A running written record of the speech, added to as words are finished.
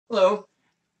Hello.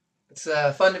 It's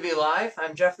fun to be live.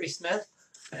 I'm Jeffrey Smith.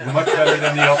 Much better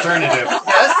than the alternative.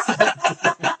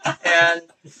 Yes. And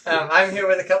I'm here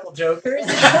with a couple jokers.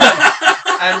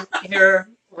 I'm here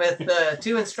with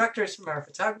two instructors from our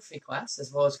photography class,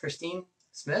 as well as Christine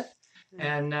Smith.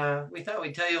 And we thought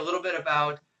we'd tell you a little bit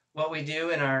about what we do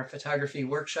in our photography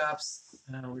workshops.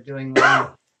 We're doing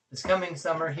one this coming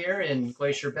summer here in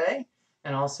Glacier Bay,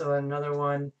 and also another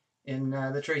one in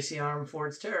the Tracy Arm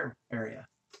Ford's Terror area.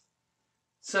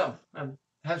 So,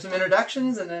 have some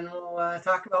introductions, and then we'll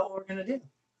talk about what we're going to do.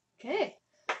 Okay,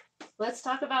 let's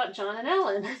talk about John and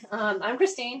Alan. I'm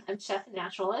Christine. I'm chef and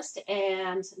naturalist,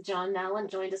 and John and Alan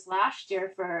joined us last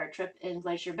year for our trip in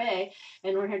Glacier Bay,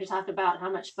 and we're here to talk about how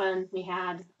much fun we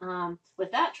had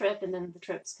with that trip, and then the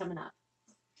trips coming up.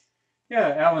 Yeah,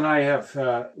 Al and I have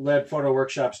led photo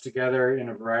workshops together in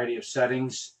a variety of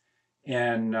settings,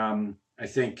 and I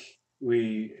think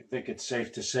it's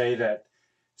safe to say that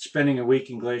spending a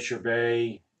week in Glacier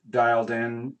Bay, dialed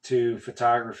in to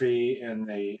photography and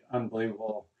the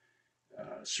unbelievable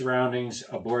surroundings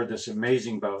aboard this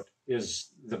amazing boat is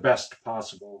the best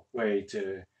possible way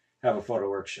to have a photo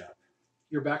workshop.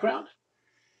 Your background?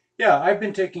 Yeah, I've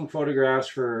been taking photographs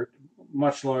for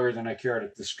much longer than I care to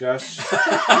discuss.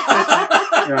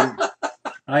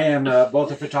 I am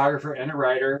both a photographer and a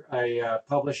writer. I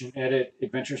publish and edit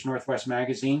Adventures Northwest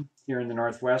magazine here in the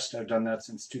Northwest. I've done that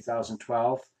since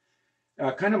 2012.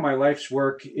 Kind of my life's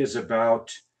work is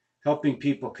about helping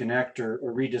people connect or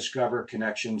rediscover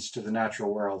connections to the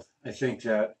natural world. I think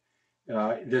that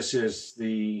this is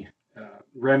the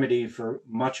remedy for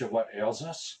much of what ails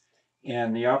us.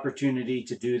 And the opportunity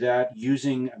to do that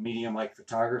using a medium like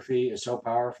photography is so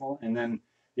powerful. And then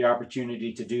the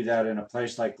opportunity to do that in a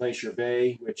place like Glacier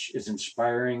Bay, which is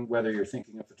inspiring, whether you're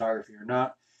thinking of photography or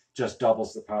not, just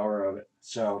doubles the power of it.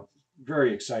 So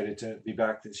very excited to be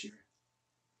back this year.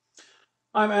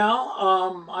 I'm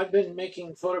Al. I've been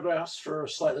making photographs for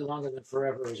slightly longer than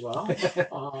forever as well.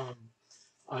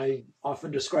 I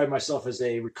often describe myself as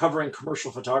a recovering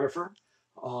commercial photographer.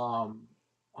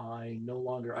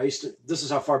 This is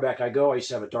how far back I go. I used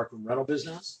to have a darkroom rental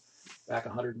business back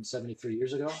 173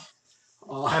 years ago.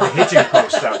 I had a hitching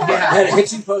post out front. I had a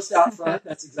hitching post out front.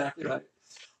 That's exactly right.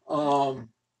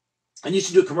 I used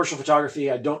to do commercial photography.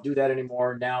 I don't do that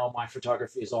anymore. Now my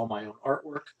photography is all my own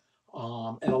artwork.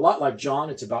 And a lot like John,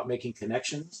 it's about making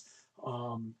connections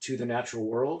to the natural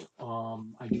world.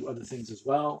 I do other things as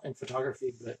well in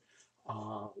photography, but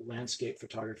landscape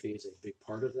photography is a big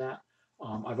part of that.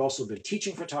 I've also been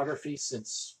teaching photography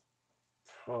since,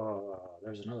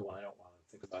 there's another one I don't want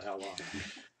to think about how long,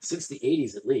 since the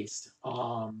 80s at least.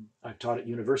 I've taught at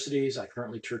universities. I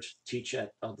currently teach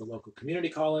at the local community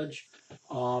college,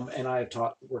 and I have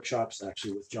taught workshops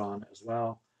actually with John as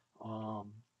well.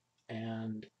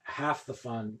 And half the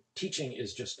fun, teaching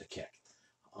is just a kick.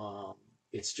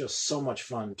 It's just so much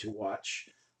fun to watch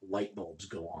light bulbs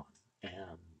go on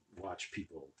and watch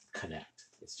people connect.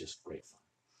 It's just great fun.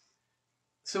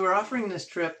 So we're offering this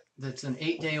trip that's an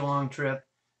 8-day-long trip.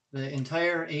 The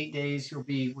entire 8 days you'll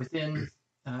be within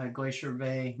Glacier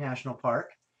Bay National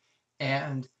Park.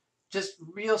 And just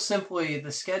real simply,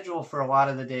 the schedule for a lot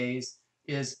of the days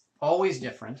is always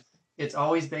different. It's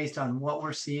always based on what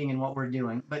we're seeing and what we're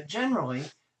doing. But generally,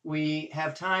 we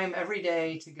have time every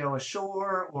day to go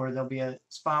ashore, or there'll be a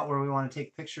spot where we want to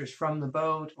take pictures from the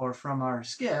boat or from our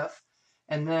skiff.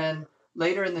 And then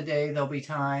later in the day, there'll be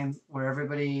time where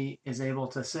everybody is able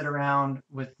to sit around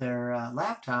with their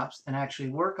laptops and actually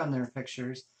work on their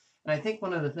pictures. And I think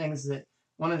one of the things that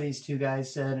one of these two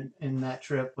guys said in that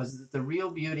trip was that the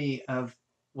real beauty of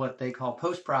what they call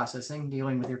post-processing,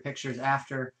 dealing with your pictures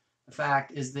after the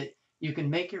fact, is that you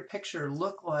can make your picture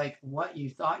look like what you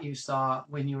thought you saw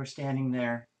when you were standing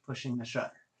there pushing the shutter.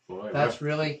 Boy, That's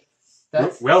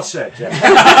well said, Jeff.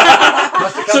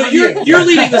 So you're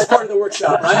leading this part of the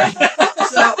workshop, right?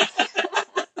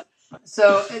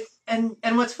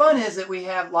 And what's fun is that we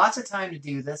have lots of time to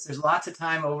do this. There's lots of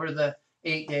time over the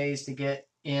 8 days to get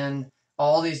in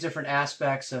all these different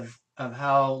aspects of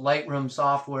how Lightroom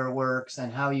software works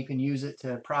and how you can use it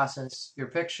to process your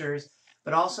pictures,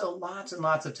 but also lots and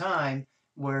lots of time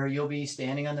where you'll be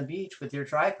standing on the beach with your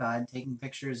tripod taking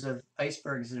pictures of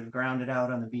icebergs that have grounded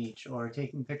out on the beach, or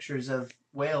taking pictures of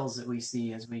whales that we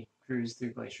see as we cruise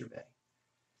through Glacier Bay.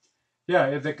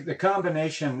 Yeah, the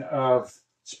combination of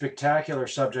spectacular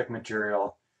subject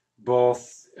material,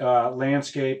 both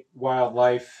landscape,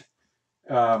 wildlife,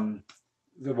 the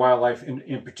wildlife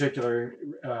in particular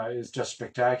is just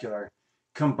spectacular,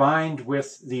 combined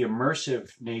with the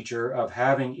immersive nature of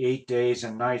having 8 days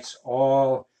and nights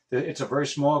it's a very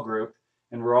small group,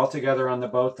 and we're all together on the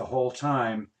boat the whole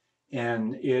time.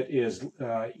 and it is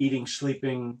eating,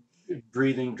 sleeping,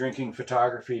 breathing, drinking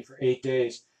photography for 8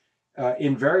 days.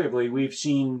 Invariably, we've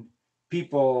seen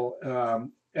people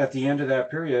at the end of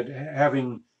that period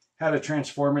having had a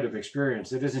transformative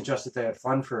experience. It isn't just that they had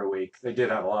fun for a week. They did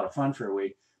have a lot of fun for a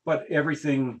week, but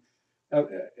everything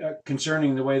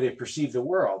concerning the way they perceive the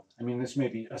world. I mean, this may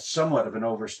be a somewhat of an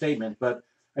overstatement, but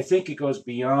I think it goes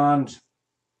beyond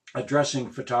addressing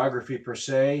photography per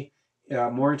se,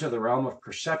 more into the realm of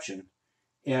perception.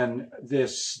 And the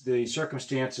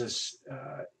circumstances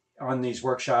on these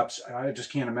workshops, I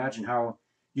just can't imagine how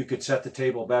you could set the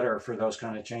table better for those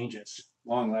kind of changes,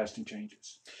 long-lasting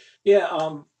changes. Yeah,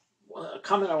 a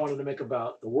comment I wanted to make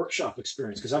about the workshop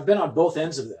experience, because I've been on both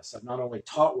ends of this. I've not only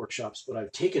taught workshops, but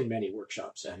I've taken many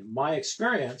workshops. And my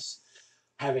experience,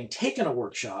 having taken a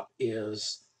workshop,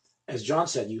 is, as John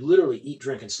said, you literally eat,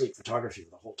 drink, and sleep photography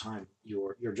the whole time.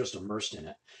 You're just immersed in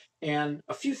it. And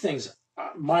a few things,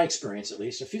 my experience at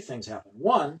least, a few things happen.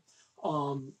 One,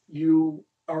 you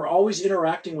are always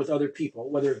interacting with other people,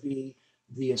 whether it be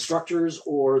the instructors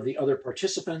or the other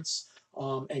participants.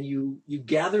 And you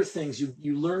gather things,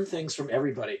 you learn things from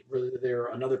everybody, whether they're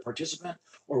another participant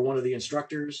or one of the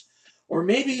instructors, or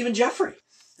maybe even Jeffrey.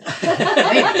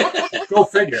 Go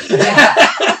figure.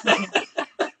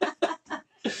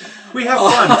 We have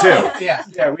fun too.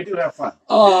 Yeah, we do have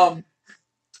fun.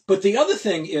 But the other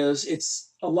thing is,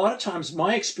 it's a lot of times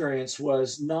my experience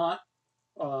was not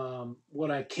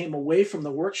when I came away from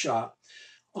the workshop.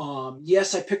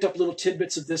 Yes, I picked up little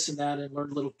tidbits of this and that and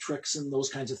learned little tricks and those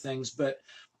kinds of things. But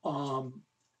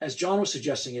as John was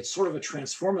suggesting, it's sort of a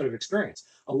transformative experience.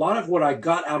 A lot of what I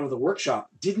got out of the workshop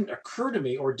didn't occur to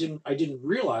me, or I didn't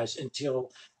realize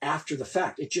until after the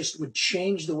fact. It just would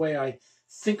change the way I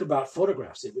think about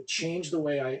photographs. It would change the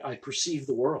way I perceive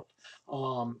the world.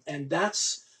 And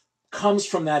that's comes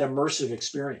from that immersive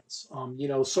experience.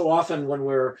 So often when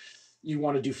you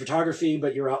want to do photography,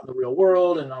 but you're out in the real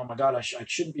world, and oh my God, I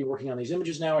shouldn't be working on these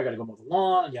images now. I got to go mow the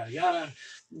lawn, and yada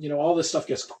yada. All this stuff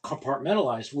gets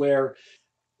compartmentalized. Where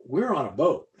we're on a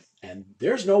boat, and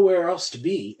there's nowhere else to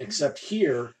be except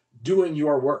here doing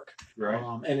your work. Right.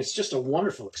 And it's just a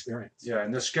wonderful experience. Yeah,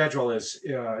 and the schedule is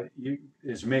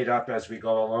made up as we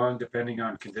go along, depending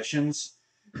on conditions.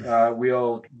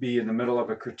 We'll be in the middle of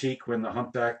a critique when the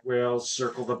humpback whales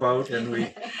circle the boat, and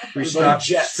we stop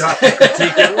the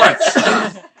critique at once.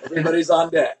 Everybody's on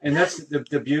deck. And that's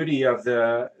the beauty of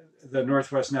the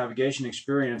Northwest Navigation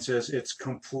experience, is it's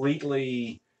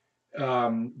completely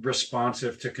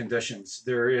responsive to conditions.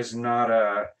 There is not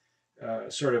a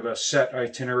sort of a set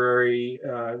itinerary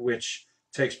which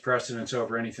takes precedence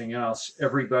over anything else.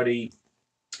 Everybody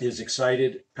is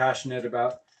excited, passionate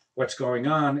about what's going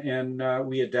on, and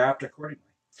we adapt accordingly.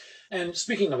 And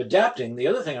speaking of adapting, the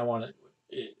other thing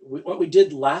what we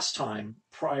did last time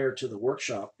prior to the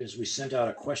workshop is we sent out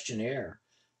a questionnaire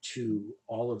to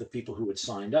all of the people who had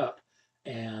signed up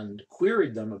and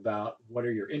queried them about what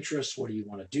are your interests, what do you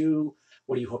want to do,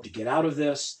 what do you hope to get out of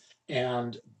this.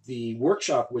 And the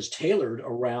workshop was tailored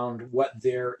around what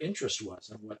their interest was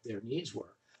and what their needs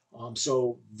were.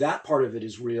 So that part of it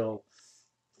is real,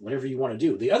 whatever you want to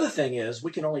do. The other thing is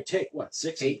we can only take,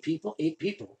 eight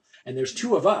people, and there's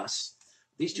two of us.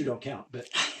 These two don't count, but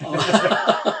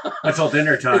until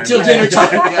dinner time. Until dinner time,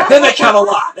 then they count a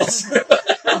lot.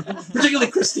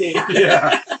 Particularly Christine.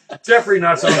 Yeah, Jeffrey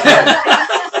not so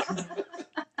much.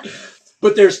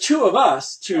 But there's two of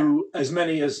us to as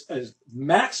many as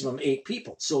maximum 8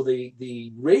 people. So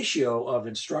the ratio of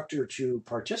instructor to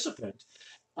participant,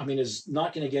 is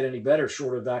not going to get any better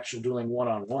short of actually doing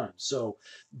one-on-one. So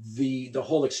the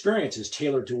whole experience is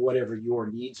tailored to whatever your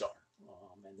needs are.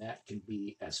 And that can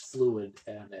be as fluid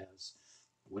and as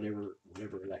whatever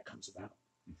that comes about.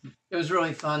 It was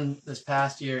really fun this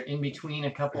past year. In between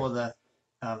a couple of the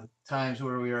times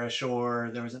where we were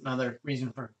ashore, there was another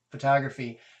reason for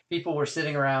photography. People were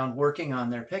sitting around working on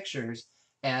their pictures,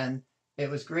 and it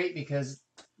was great because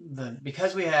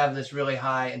we have this really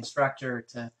high instructor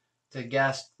to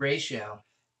guest ratio.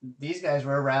 These guys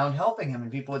were around helping him,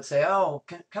 and people would say, "Oh,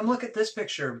 come look at this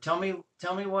picture. Tell me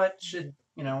what should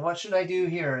I do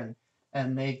here?"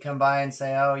 And they'd come by and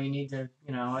say, "Oh, you need to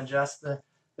adjust the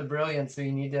brilliance, so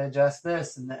you need to adjust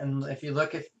this, and if you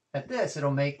look at this,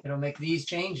 it'll make these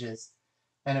changes."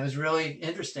 And it was really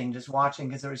interesting just watching,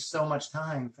 because there was so much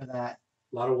time for that.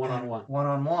 A lot of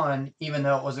one-on-one, even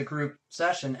though it was a group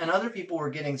session, and other people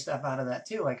were getting stuff out of that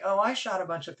too. Like, oh, I shot a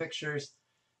bunch of pictures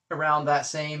around that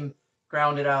same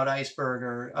grounded out iceberg,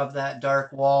 or of that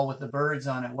dark wall with the birds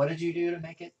on it. What did you do to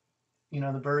make it,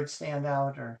 the birds stand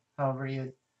out, or however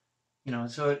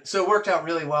so it worked out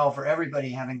really well for everybody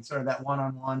having sort of that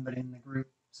one-on-one, but in the group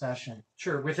session.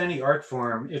 Sure. With any art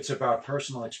form, it's about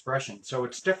personal expression. So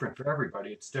it's different for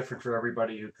everybody. It's different for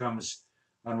everybody who comes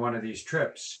on one of these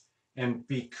trips. And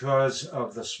because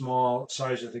of the small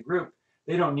size of the group,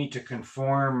 they don't need to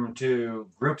conform to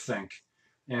groupthink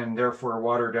and therefore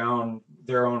water down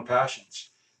their own passions.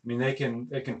 I mean, they can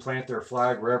plant their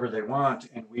flag wherever they want,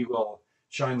 and we will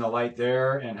shine the light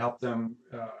there and help them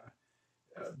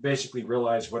basically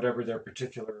realize whatever their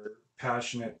particular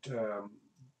passionate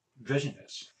vision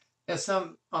is. Yeah,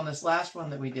 some on this last one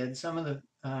that we did, some of the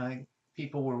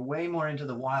people were way more into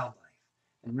the wildlife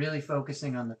and really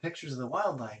focusing on the pictures of the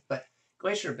wildlife. But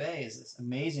Glacier Bay is this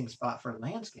amazing spot for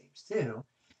landscapes too,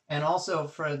 and also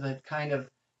for the kind of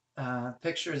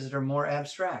pictures that are more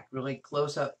abstract, really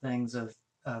close-up things of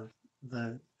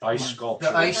the Ice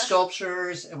sculpture. the ice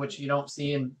sculptures, which you don't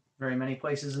see in very many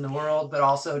places in the world, but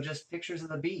also just pictures of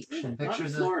the beach and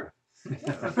pictures of Florida.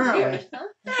 apparently Weird, huh?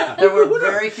 Yeah. there were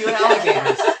very few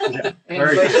alligators. in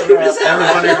Very Glacier good. Bay. Every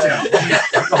one or two.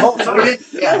 The whole We time. did-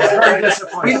 yeah, Very we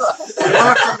disappointing. looked. We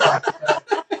looked from that.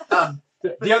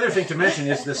 The other thing to mention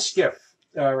is the skiff,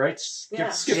 right? Yeah.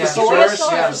 Schifosaurus?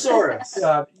 Yeah.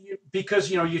 Schifosaurus. Because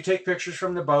you take pictures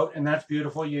from the boat and that's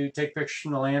beautiful. You take pictures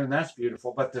from the land and that's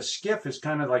beautiful. But the skiff is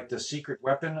kind of like the secret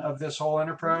weapon of this whole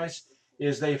enterprise.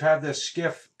 Is they've had this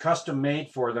skiff custom made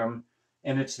for them,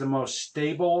 and it's the most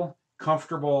stable,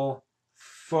 comfortable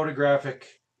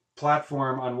photographic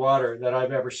platform on water that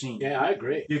I've ever seen. Yeah, I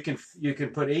agree. You can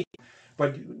put 8,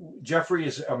 but Jeffrey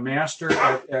is a master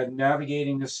at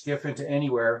navigating the skiff into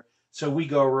anywhere. So we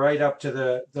go right up to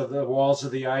the walls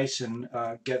of the ice and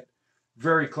get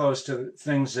very close to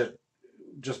things that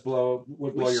just would blow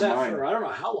We your sat mind. for I don't know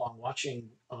how long watching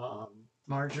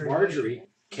Marjorie.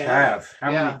 Calve.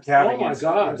 How Yeah. many calving Oh my incidents?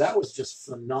 God, that was just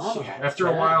phenomenal. After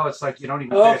a Yeah. while, it's like you don't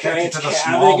even pay Okay, attention it's to the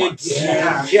small calving ones.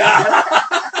 again. Yeah.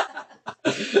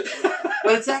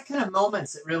 But it's that kind of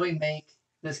moments that really make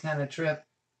this kind of trip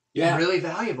Yeah. really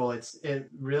valuable. It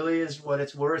really is what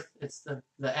it's worth. It's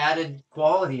the added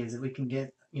quality is that we can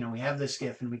get, we have this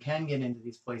skiff and we can get into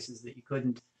these places that you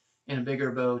couldn't in a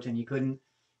bigger boat, and you couldn't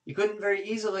very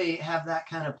easily have that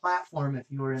kind of platform if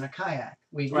you were in a kayak.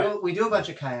 We do a bunch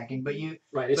of kayaking, but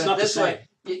Right. It's but not the this same. way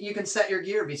you can set your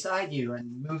gear beside you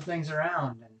and move things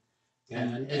around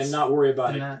And it's- not worry about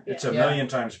and it. not- It's a yeah. million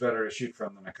times better to shoot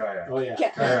from than a kayak. Oh yeah.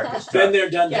 Kayak is Been tough. there,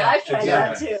 done Yeah, that. I've tried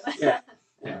Exactly. that too.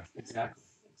 Yeah, exactly.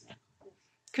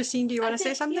 Christine, do you want to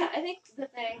say something? Yeah, I think the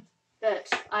thing that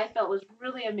I felt was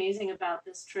really amazing about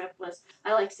this trip was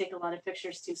I like to take a lot of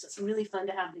pictures too, so it's really fun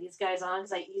to have these guys on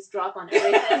because I eavesdrop on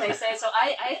everything they say. So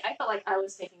I felt like I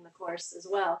was taking the course as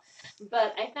well.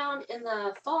 But I found in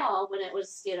the fall when it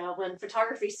was, when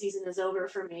photography season is over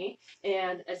for me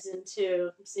and as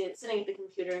into sitting at the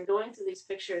computer and going through these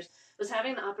pictures, was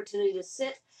having the opportunity to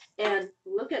sit and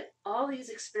look at all these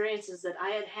experiences that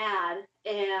I had had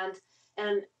and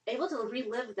able to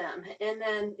relive them and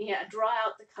then draw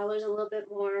out the colors a little bit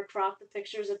more, crop the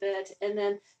pictures a bit, and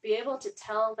then be able to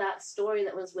tell that story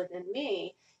that was within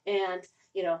me and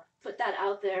put that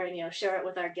out there and share it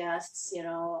with our guests,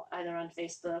 either on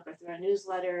Facebook or through a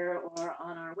newsletter or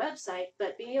on our website,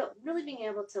 but really being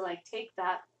able to like take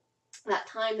that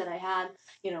time that I had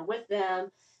with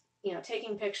them,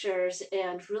 taking pictures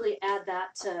and really add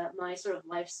that to my sort of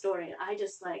life story. I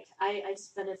just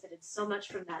benefited so much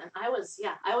from that. And I was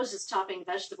just chopping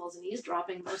vegetables and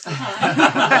eavesdropping most of the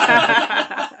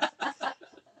time.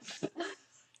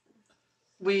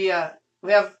 We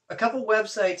have a couple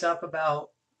websites up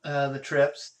about the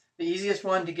trips. The easiest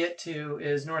one to get to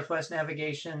is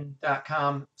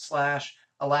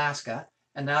northwestnavigation.com/Alaska,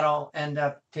 and that'll end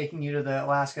up taking you to the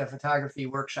Alaska Photography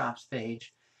Workshops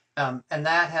page. And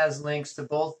that has links to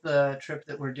both the trip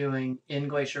that we're doing in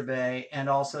Glacier Bay and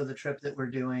also the trip that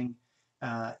we're doing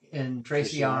in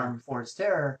Tracy Arm, Ford's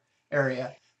Terror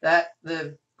area.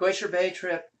 The Glacier Bay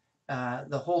trip,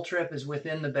 the whole trip is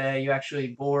within the bay. You actually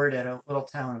board at a little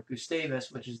town of Gustavus,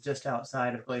 which is just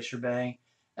outside of Glacier Bay,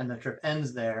 and the trip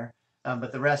ends there.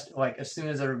 But the rest, like as soon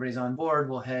as everybody's on board,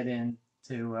 we'll head in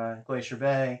to Glacier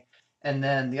Bay. And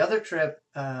then the other trip,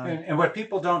 and what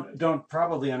people don't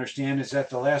probably understand is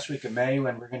that the last week of May,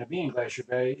 when we're going to be in Glacier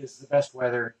Bay, is the best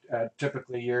weather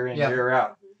typically year in, year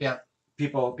out. Yep.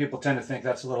 People tend to think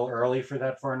that's a little early for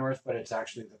that far north, but it's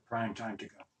actually the prime time to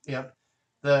go. Yep.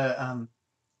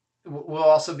 We'll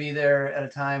also be there at a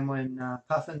time when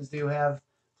puffins do have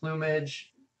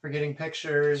plumage for getting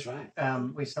pictures. That's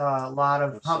right. We saw a lot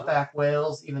of humpback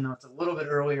whales, even though it's a little bit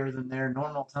earlier than their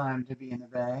normal time to be in the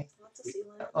bay. Lots of sea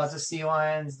lions. Lots of sea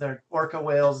lions. There are orca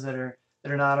whales that are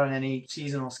that are not on any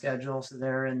seasonal schedule, so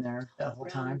they're in there the whole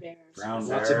Brown time. bears. Brown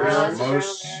Lots of bears, bears.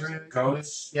 moose, Brown bears.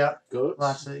 goats. Yep, Goats.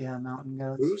 lots of mountain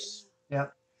goats. Moose.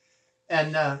 Yep.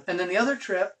 And then the other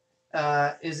trip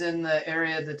is in the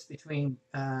area that's between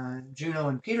Juneau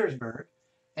and Petersburg,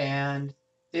 and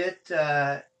it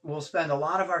we'll spend a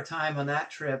lot of our time on that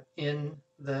trip in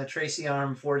the Tracy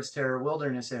Arm Ford's Terror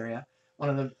Wilderness area. One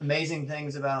of the amazing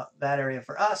things about that area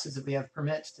for us is that we have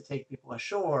permits to take people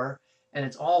ashore, and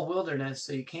it's all wilderness,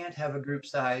 so you can't have a group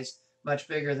size much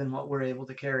bigger than what we're able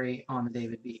to carry on the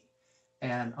David B.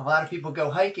 And a lot of people go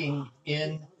hiking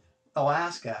in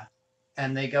Alaska,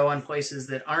 and they go on places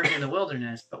that aren't in the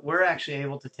wilderness, but we're actually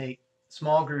able to take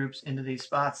small groups into these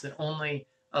spots that only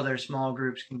other small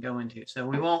groups can go into. So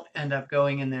we won't end up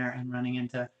going in there and running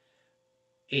into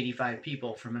 85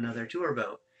 people from another tour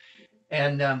boat.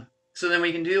 And so then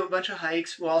we can do a bunch of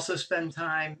hikes. We'll also spend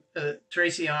time.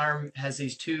 Tracy Arm has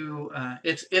these two.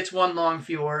 It's one long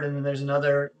fjord, and then there's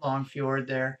another long fjord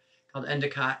there called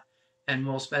Endicott, and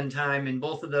we'll spend time in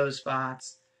both of those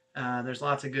spots. There's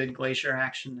lots of good glacier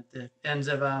action at the ends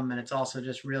of them, and it's also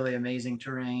just really amazing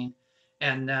terrain.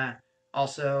 And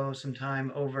also some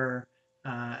time over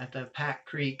at the Pack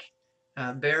Creek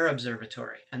Bear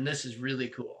Observatory, and this is really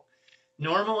cool.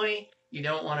 Normally, you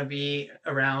don't want to be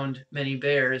around many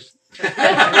bears when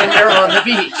you're on the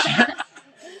beach.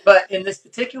 But in this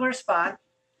particular spot,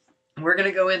 we're going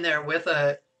to go in there with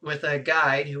a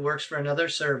guide who works for another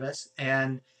service,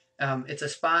 and it's a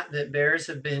spot that bears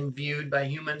have been viewed by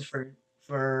humans for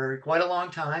quite a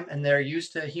long time, and they're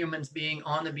used to humans being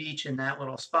on the beach in that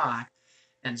little spot.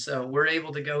 And so we're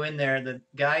able to go in there. The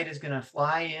guide is going to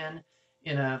fly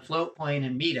in a float plane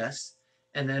and meet us.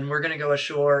 And then we're going to go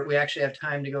ashore. We actually have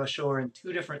time to go ashore in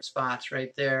two different spots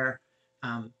right there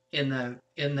in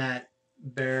that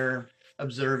bear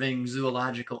observing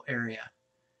zoological area.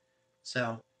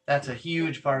 So that's a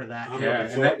huge part of that. Yeah,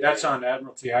 and that's on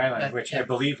Admiralty Island, which I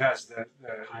believe has the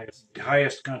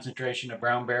highest concentration of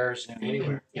brown bears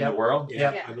anywhere in the world.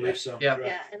 Yeah, Yeah. I believe so. Yeah.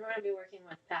 Yeah, and we're going to be working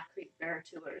with Pack Creek Bear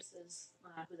Tours is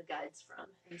who the guide's from.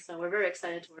 And so we're very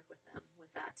excited to work with them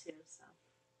with that too.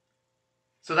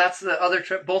 So that's the other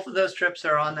trip. Both of those trips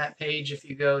are on that page. If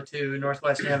you go to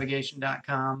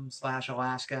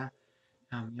northwestnavigation.com/Alaska,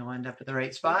 you'll end up at the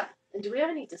right spot. And do we have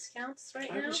any discounts right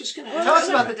I now? was just going to Tell us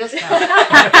about the discount.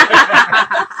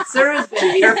 Sarah's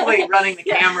been carefully running the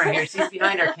camera here. She's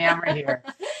behind our camera here.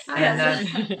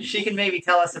 And she can maybe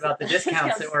tell us about the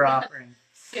discounts that we're offering.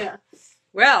 Yeah.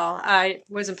 Well, I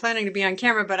wasn't planning to be on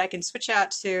camera, but I can switch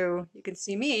out to, you can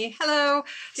see me. Hello.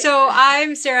 So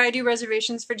I'm Sarah. I do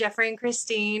reservations for Jeffrey and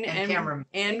Christine. And camera.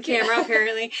 And camera,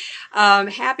 apparently.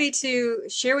 Happy to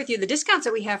share with you the discounts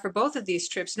that we have for both of these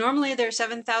trips. Normally they're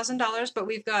 $7,000, but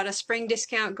we've got a spring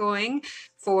discount going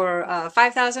for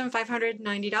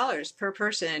 $5,590 per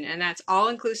person, and that's all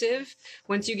inclusive.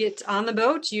 Once you get on the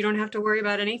boat, you don't have to worry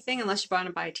about anything unless you want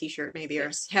to buy a t-shirt maybe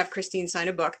or have Christine sign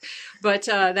a book. But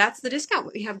that's the discount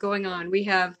we have going on. We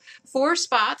have 4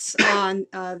 spots on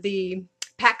the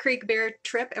Pack Creek Bear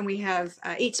trip, and we have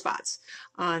 8 spots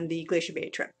on the Glacier Bay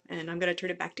trip. And I'm going to turn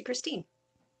it back to Christine.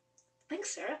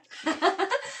 Thanks, Sarah.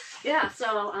 Yeah,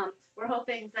 so we're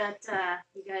hoping that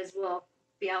you guys will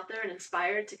be out there and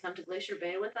inspired to come to Glacier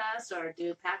Bay with us or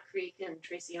do Pack Creek and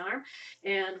Tracy Arm.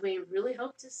 And we really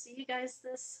hope to see you guys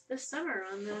this summer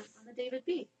on the David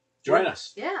B. Join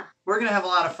us. Yeah. We're going to have a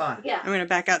lot of fun. Yeah. I'm going to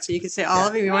back out so you can say all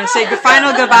of you. You want to say good We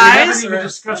final haven't goodbyes? even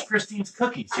discussed Christine's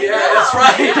cookies. Yeah, that's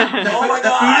right. Oh my The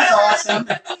food God. is awesome.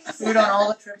 Food on all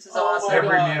the trips is Oh awesome.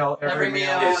 my God. Every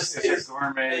meal is is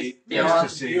gourmet. Yeah.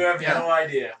 Ecstasy. You have no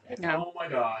idea. No. Oh my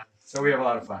God. So we have a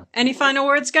lot of fun. Any final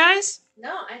words, guys?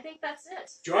 No, I think that's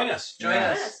it. Join us. Join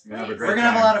us. We have a please. great We're going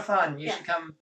to have a time. lot of fun. You Yeah. should come